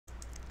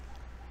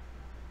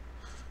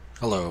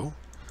Hello,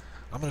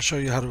 I'm going to show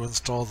you how to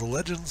install the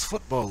Legends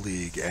Football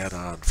League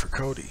add-on for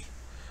Kodi.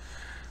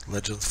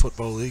 Legends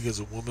Football League is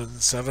a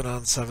women's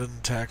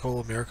 7-on-7 tackle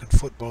American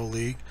football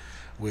league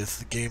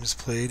with games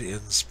played in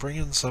spring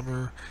and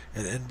summer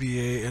at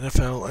NBA,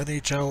 NFL,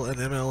 NHL, and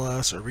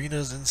MLS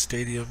arenas and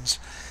stadiums,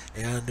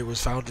 and it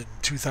was founded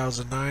in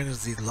 2009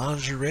 as the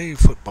Lingerie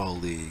Football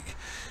League.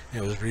 It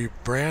was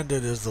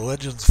rebranded as the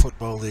Legends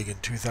Football League in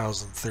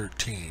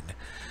 2013.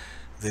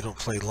 They don't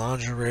play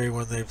lingerie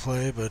when they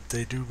play, but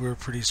they do wear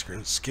pretty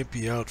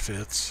skimpy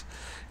outfits,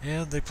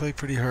 and they play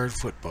pretty hard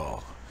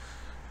football.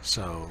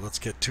 So let's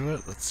get to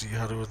it. Let's see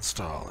how to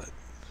install it.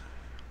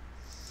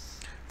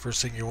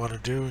 First thing you want to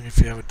do, if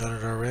you haven't done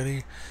it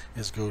already,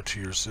 is go to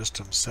your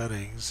system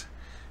settings.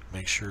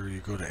 Make sure you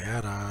go to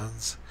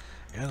add-ons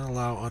and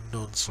allow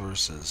unknown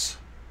sources.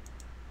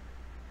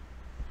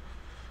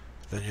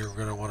 Then you're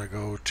going to want to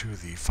go to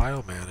the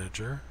file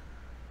manager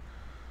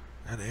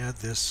and add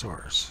this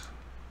source.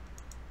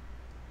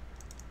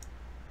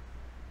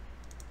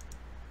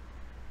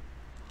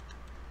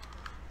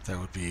 That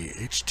would be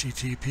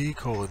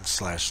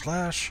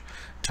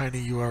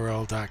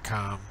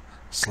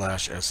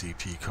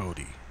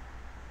http://tinyurl.com/sepkodi.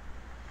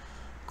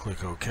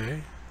 Click OK.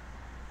 You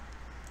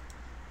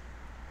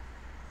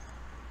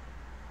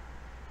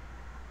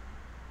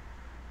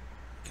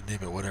can name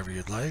it whatever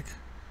you'd like.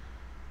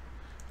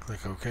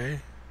 Click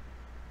OK.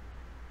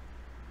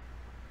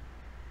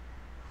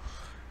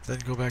 Then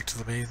go back to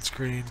the main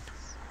screen.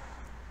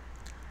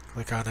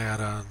 Click on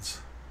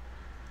add-ons.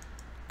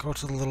 Go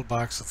to the little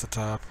box at the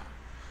top.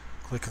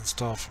 Click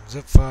Install from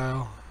Zip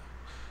File.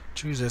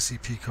 Choose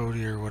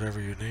sepkodi or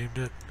whatever you named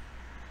it.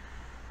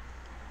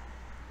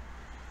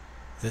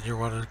 Then you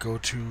want to go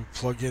to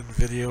Plugin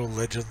Video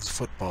Legends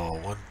Football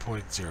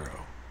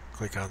 1.0.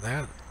 Click on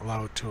that.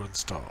 Allow it to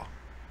install.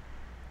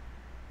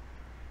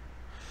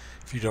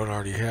 If you don't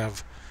already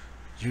have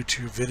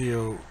YouTube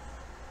Video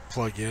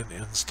plugin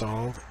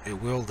installed,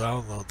 it will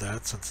download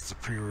that since it's a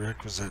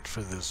prerequisite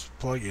for this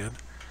plugin.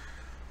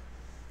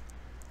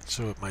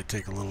 So it might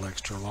take a little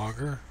extra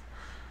longer.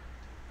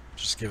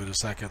 Just give it a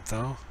second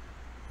though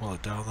while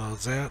it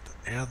downloads that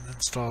and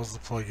installs the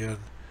plugin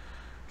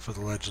for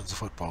the Legends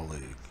Football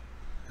League.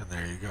 And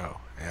there you go,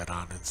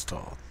 add-on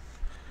installed.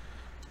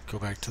 Go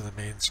back to the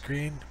main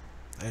screen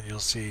and you'll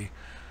see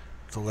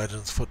the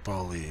Legends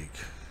Football League.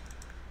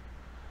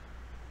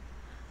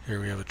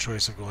 Here we have a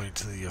choice of going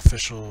to the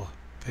official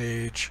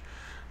page,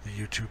 the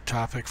YouTube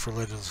topic for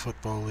Legends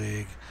Football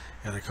League,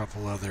 and a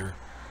couple other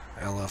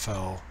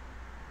LFL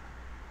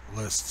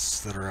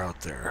lists that are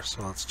out there.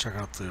 So let's check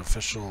out the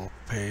official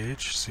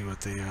page, see what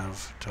they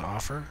have to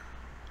offer.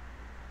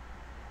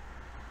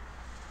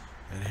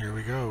 And here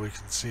we go. We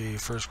can see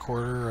first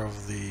quarter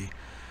of the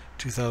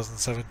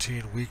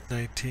 2017 Week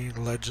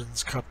 19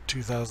 Legends Cup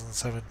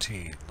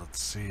 2017.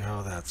 Let's see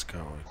how that's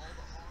going.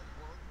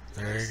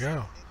 There you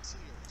go.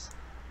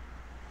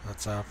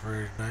 That's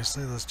operating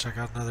nicely. Let's check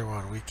out another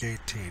one. Week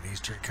 18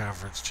 Eastern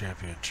Conference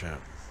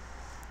Championship.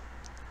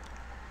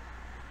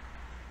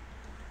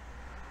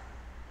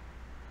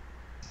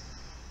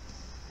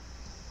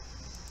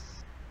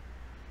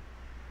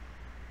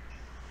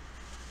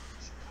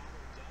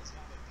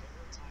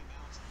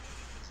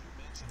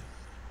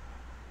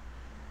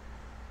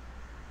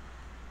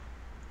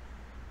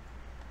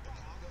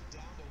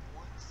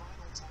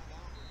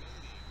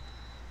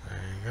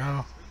 There you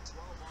go.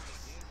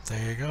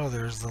 There you go.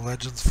 There's the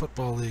Legends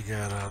Football League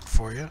add-on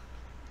for you.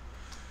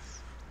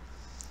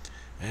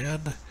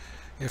 And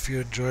if you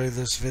enjoy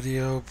this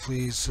video,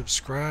 please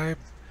subscribe.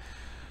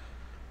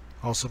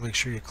 Also make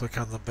sure you click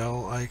on the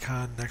bell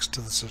icon next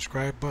to the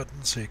subscribe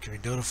button so you can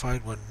be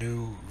notified when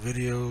new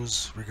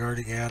videos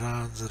regarding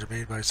add-ons that are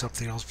made by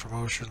Something Else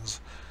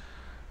Promotions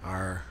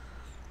are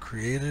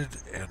created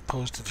and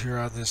posted here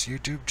on this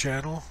YouTube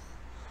channel.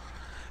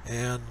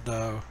 And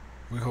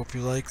we hope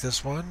you like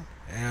this one,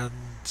 and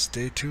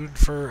stay tuned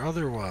for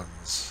other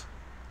ones.